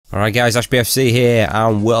Alright guys, AshBFC here,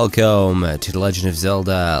 and welcome to The Legend of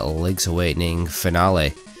Zelda Link's Awakening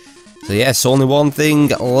finale. So yes, only one thing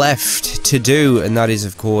left to do, and that is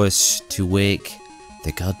of course to wake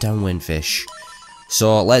the goddamn windfish.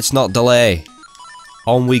 So let's not delay,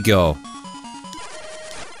 on we go.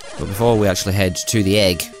 But before we actually head to the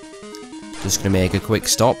egg, just going to make a quick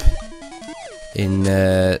stop in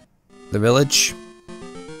the village.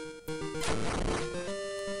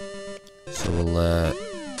 So we'll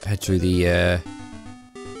head through the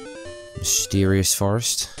mysterious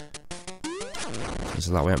forest. Seems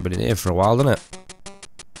like we haven't been in here for a while, doesn't it?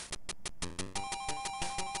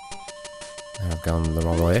 I've gone the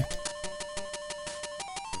wrong way.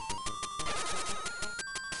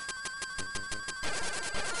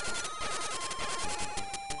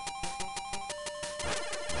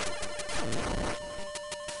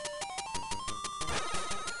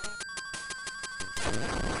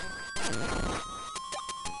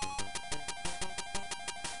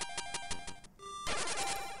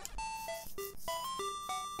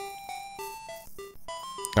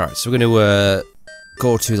 Alright, so we're going to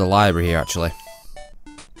go to the library here, actually.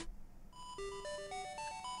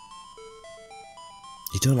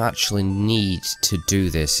 You don't actually need to do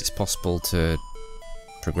this. It's possible to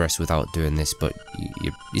progress without doing this, but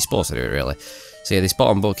you're supposed to do it, really. So yeah, this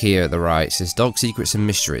bottom book here at the right says Dog Secrets and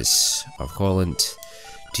Mysteries of Corland.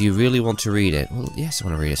 Do you really want to read it? Well, yes, I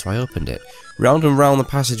want to read it, so I opened it. Round and round the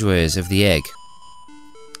passageways of the egg.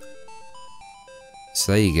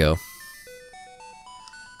 So there you go.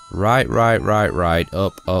 Right,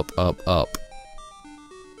 up, up, up, up.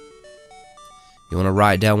 You want to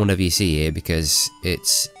write down whatever you see here because it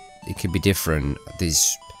could be different.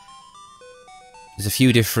 There's a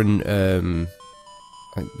few different,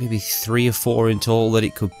 maybe 3 or 4 in total that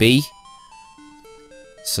it could be.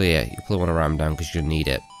 So yeah, you probably want to write them down because you're gonna need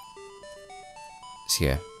it. So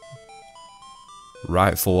yeah,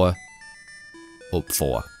 right 4, up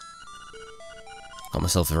 4. Got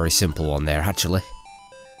myself a very simple one there, actually.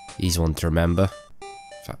 Easy one to remember. In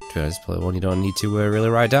fact, to be honest, probably one you don't need to really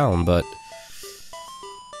write down, but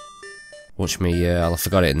watch me, I'll have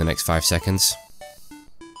forgot it in the next 5 seconds.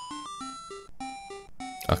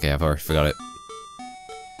 Okay, I've already forgot it.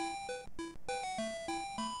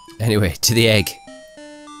 Anyway, to the egg.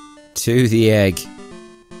 To the egg.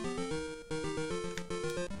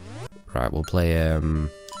 Right, we'll play,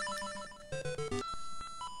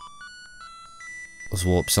 this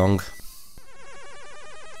warp song.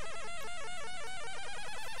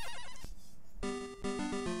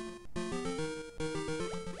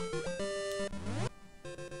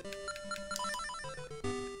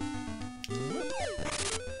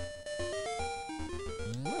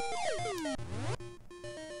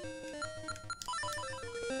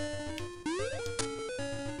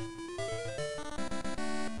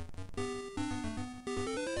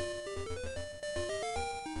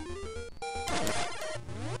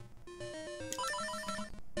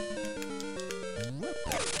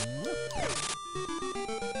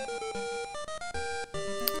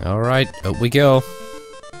 Alright, up we go.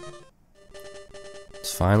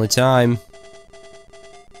 It's finally time.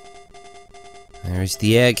 There's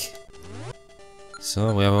the egg.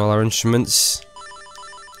 So, we have all our instruments.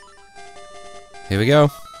 Here we go.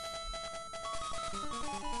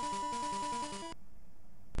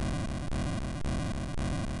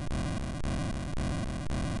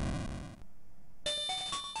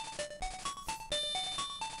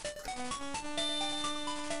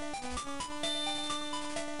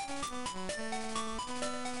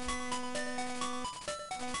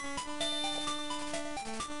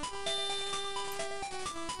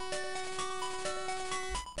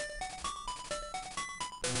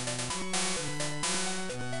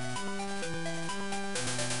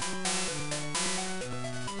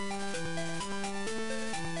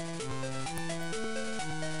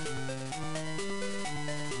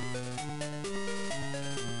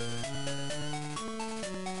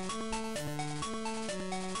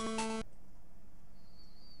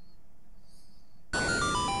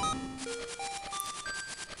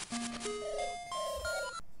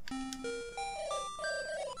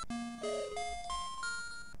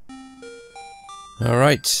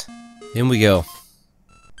 Alright, in we go.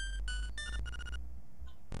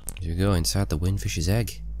 Here we go, inside the windfish's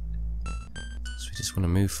egg. So we just want to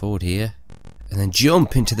move forward here, and then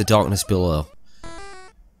jump into the darkness below.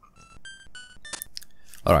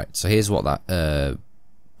 Alright, so here's what that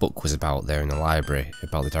book was about there in the library,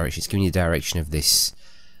 about the direction. It's giving you the direction of this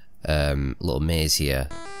little maze here.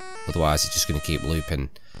 Otherwise it's just going to keep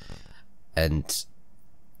looping. And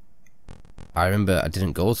I remember I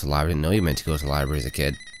didn't go to the library, I didn't know you meant to go to the library as a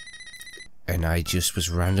kid. and I just was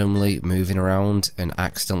randomly moving around and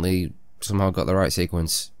accidentally somehow got the right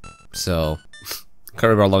sequence. So, can't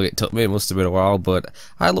remember how long it took me, it must have been a while, but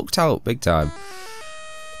I lucked out big time.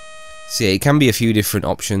 So yeah, it can be a few different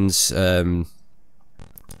options. You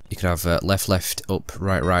could have left, left, up,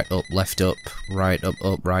 right, up, left, up, right, up,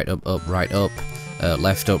 right, up, right, up,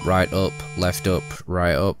 left, up, right,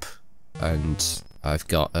 up, and I've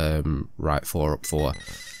got right 4, up 4.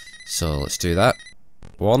 So let's do that.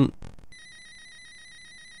 1,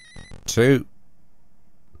 2,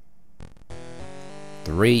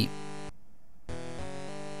 3,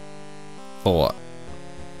 4,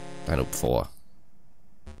 and up 4.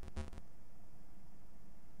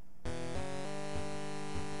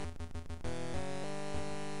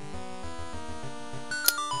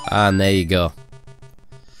 And there you go.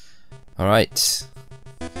 Alright. So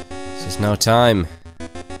it's now time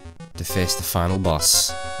to face the final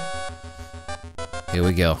boss. Here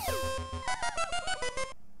we go.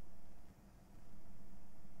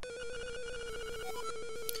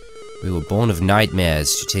 We were born of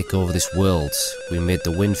nightmares to take over this world. We made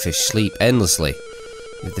the windfish sleep endlessly.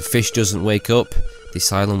 If the fish doesn't wake up,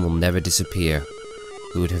 this island will never disappear.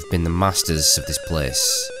 We would have been the masters of this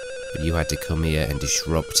place. But you had to come here and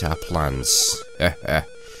disrupt our plans.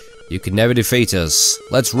 You can never defeat us.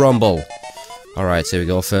 Let's rumble. Alright, here we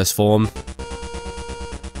go. First form.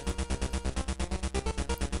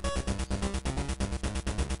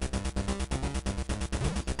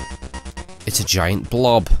 It's a giant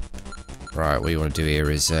blob. Right, what you want to do here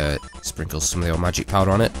is sprinkle some of the old magic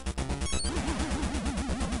powder on it.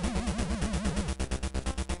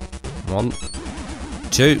 1,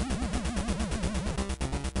 2,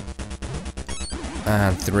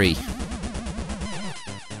 and 3.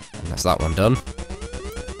 And that's that one done.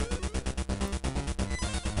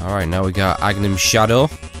 Alright, now we got Agnum Shadow.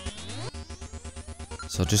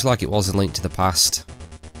 So just like it was in Link to the Past.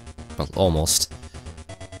 Well, almost.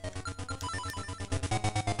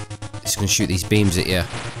 It's going to shoot these beams at you.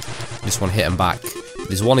 Just want to hit them back.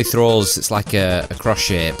 There's one he throws, it's like a cross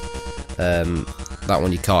shape. That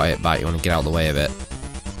one you can't hit back, you want to get out of the way of it.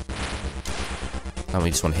 And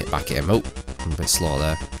we just want to hit back at him. Oh, I'm a bit slow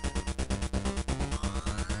there.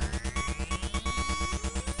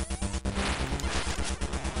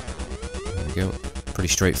 There we go. Pretty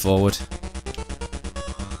straightforward.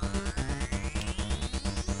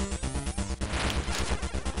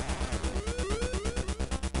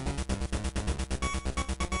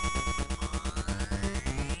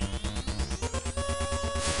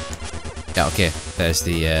 Yeah, okay, there's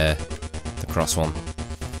the cross one.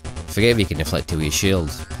 Forget if you can deflect it with your shield.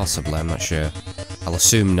 Possibly, I'm not sure. I'll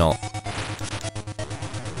assume not.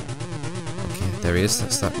 Okay, there he is.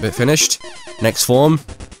 That's that bit finished. Next form.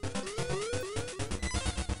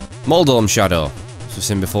 Moldorm Shadow. As we've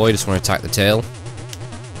seen before, you just want to attack the tail.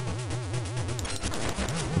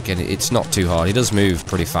 Again, it's not too hard. He does move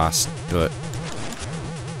pretty fast, but...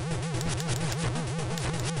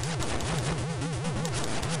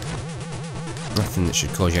 nothing that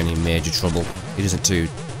should cause you any major trouble. He doesn't do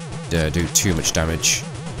too much damage.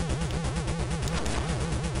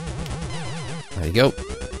 There you go.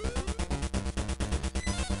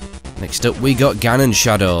 Next up, we got Ganon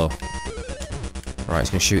Shadow. Right, he's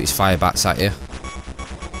going to shoot his fire bats at you.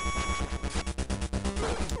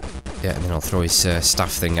 Yeah, and then I'll throw his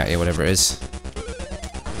staff thing at you, whatever it is.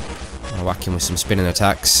 I'll whack him with some spinning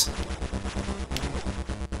attacks.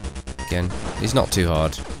 Again, he's not too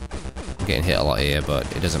hard. I'm getting hit a lot here, but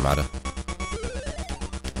it doesn't matter.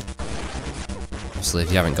 Obviously,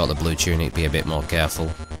 if you haven't got the blue tunic, be a bit more careful.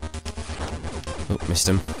 Oh, missed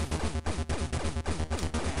him.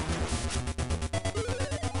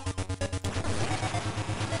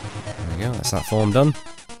 There we go, that's that form done.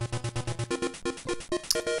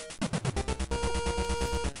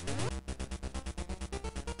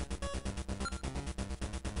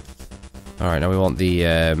 Alright, now we want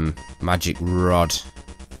the magic rod.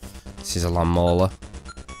 This is a land mauler.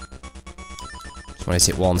 Just want to hit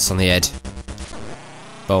it once on the head.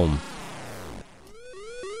 Boom.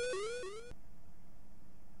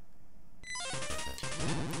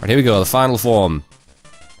 Right, here we go, the final form.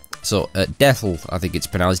 So, Deathl, I think it's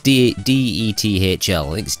pronounced.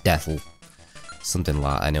 D-E-T-H-L. I think it's Deathl. Something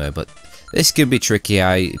like that, anyway. But this could be tricky.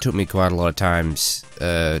 It took me quite a lot of times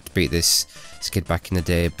to beat this kid back in the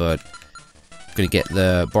day, but I'm going to get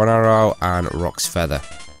the Bon Arrow and Rock's Feather.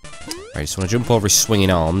 Right, just want to jump over his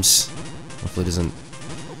swinging arms. Hopefully he doesn't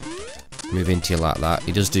move into you like that.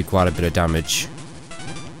 He does do quite a bit of damage.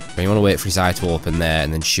 But you want to wait for his eye to open there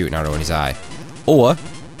and then shoot an arrow in his eye. Or,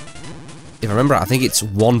 if I remember, I think it's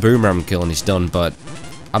one boomerang kill and he's done, but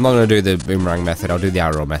I'm not going to do the boomerang method, I'll do the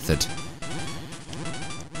arrow method.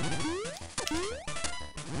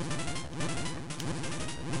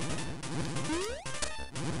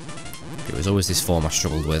 was always this form I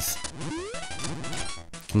struggled with.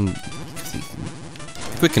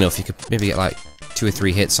 Quick enough, you could maybe get like 2 or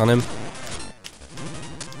 3 hits on him.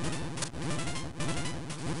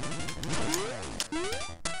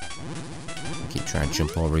 Keep trying to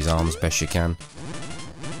jump over his arms best you can.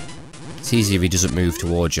 It's easier if he doesn't move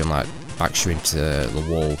towards you and like backs you into the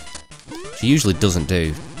wall. Which he usually doesn't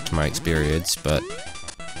do, to my experience, but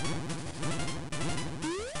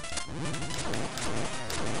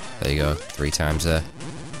there you go, 3 times there.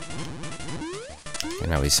 Okay,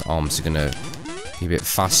 now his arms are gonna be a bit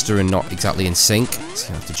faster and not exactly in sync, so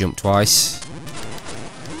you have to jump twice.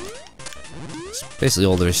 That's basically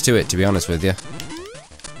all there is to it, to be honest with you.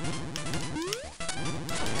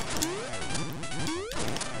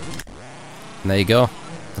 And there you go.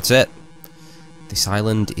 That's it. This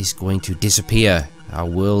island is going to disappear. Our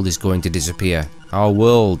world is going to disappear. Our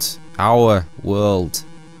world. Our world.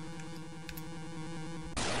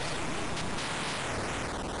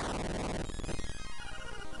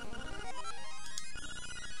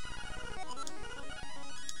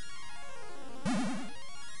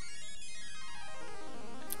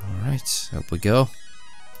 Alright, up we go.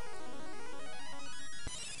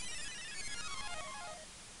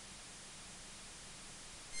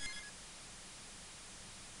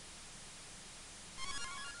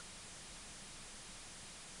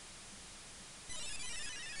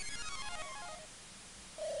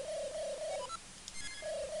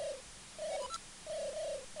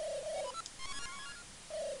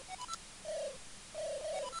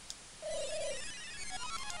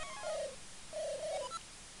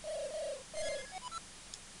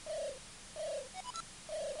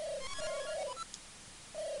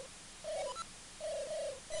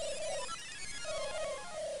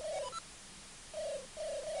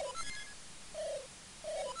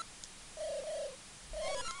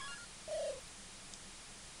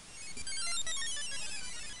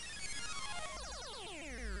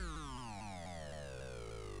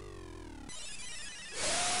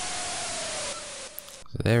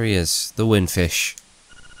 So there he is, the windfish.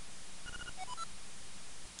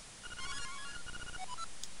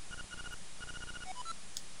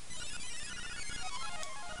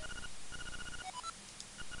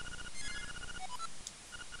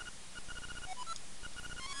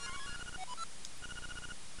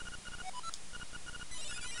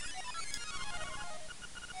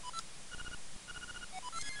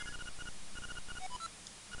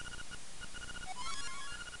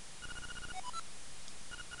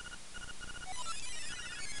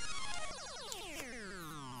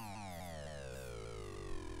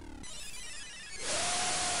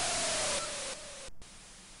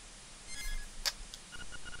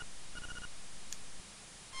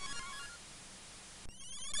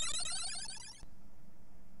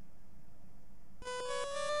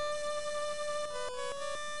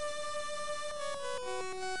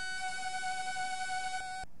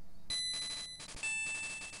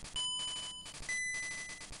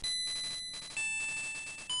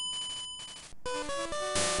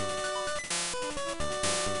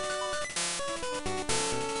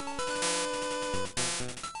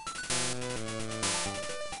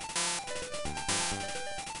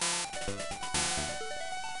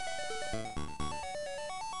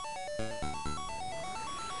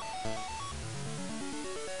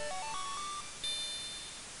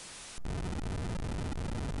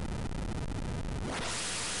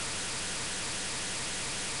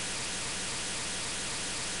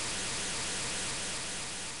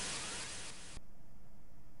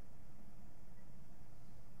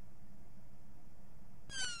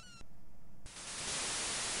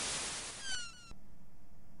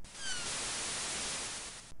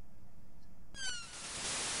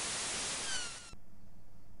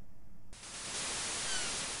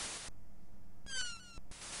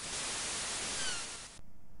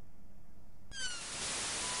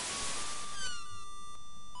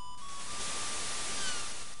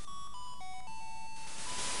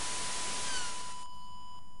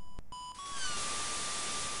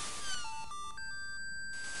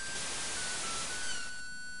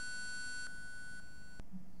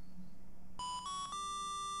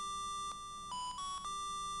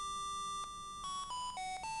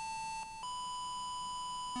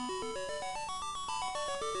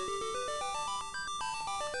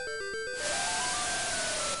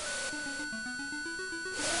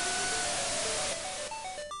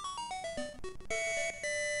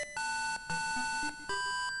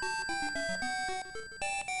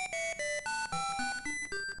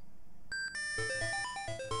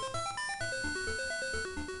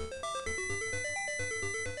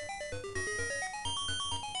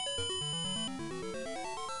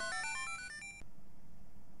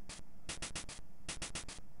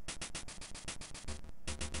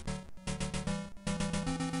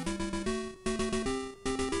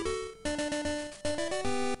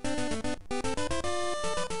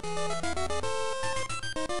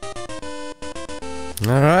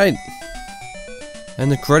 Alright.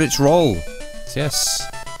 And the credits roll. Yes.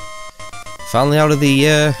 Finally out of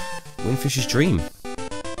the Windfish's dream.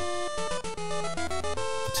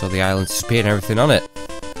 So the island disappeared and everything on it.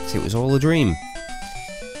 So it was all a dream.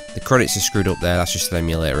 The credits are screwed up there, that's just an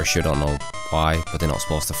emulator issue, I don't know why, but they're not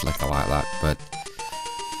supposed to flicker like that, but...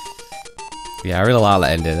 Yeah, I really like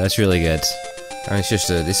that ending, that's really good. And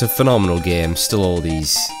it's a phenomenal game, still all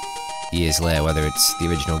these years later, whether it's the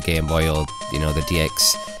original Game Boy or, you know, the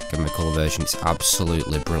DX Game Boy Color version, it's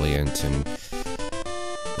absolutely brilliant, and...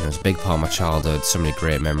 You know, it's a big part of my childhood, so many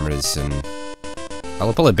great memories, and...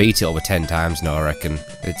 I'll probably beat it over 10 times now, I reckon.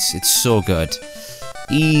 It's so good.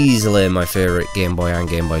 Easily my favourite Game Boy and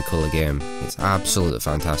Game Boy Color game. It's absolutely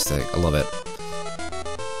fantastic. I love it.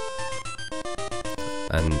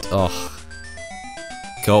 And, oh...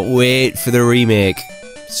 Can't wait for the remake.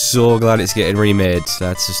 So glad it's getting remade.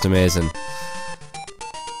 That's just amazing.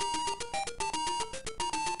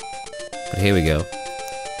 But here we go.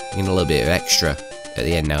 Getting a little bit of extra at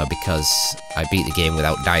the end now because I beat the game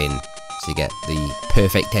without dying. So you get the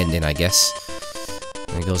perfect ending, I guess.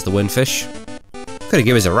 There goes the Windfish. Could have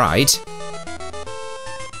given us a ride.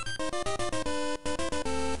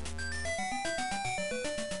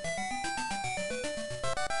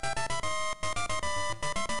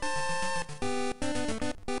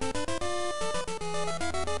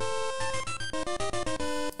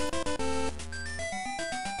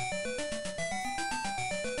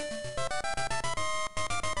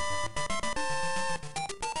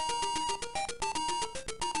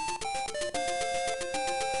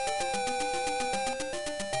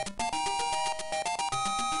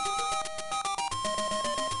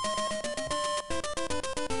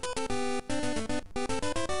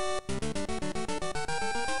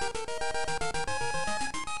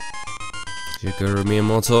 Shigeru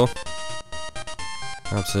Miyamoto,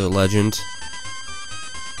 absolute legend.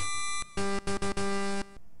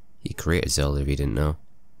 He created Zelda if you didn't know.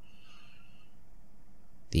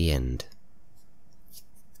 The end.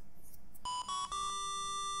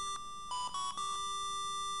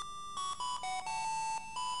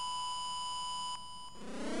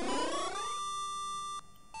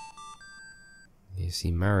 You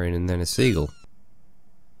see Marion and then a seagull.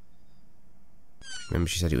 Remember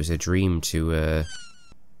she said it was a dream to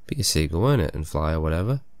be a seagull, weren't it? And fly or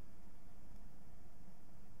whatever.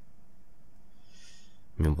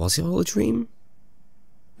 I mean, was it all a dream?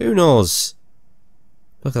 Who knows?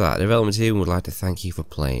 Look at that. The development team would like to thank you for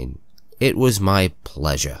playing. It was my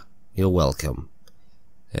pleasure. You're welcome.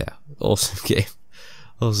 Yeah, awesome game.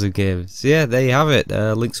 Awesome game. So yeah, there you have it.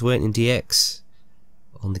 Link's Awakening DX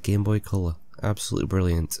on the Game Boy Color. Absolutely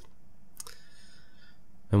brilliant.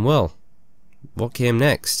 And well, what came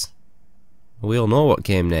next? We all know what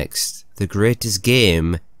came next. The greatest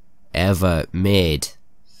game ever made.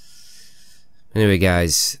 Anyway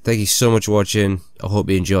guys, thank you so much for watching. I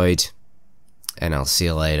hope you enjoyed, and I'll see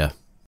you later.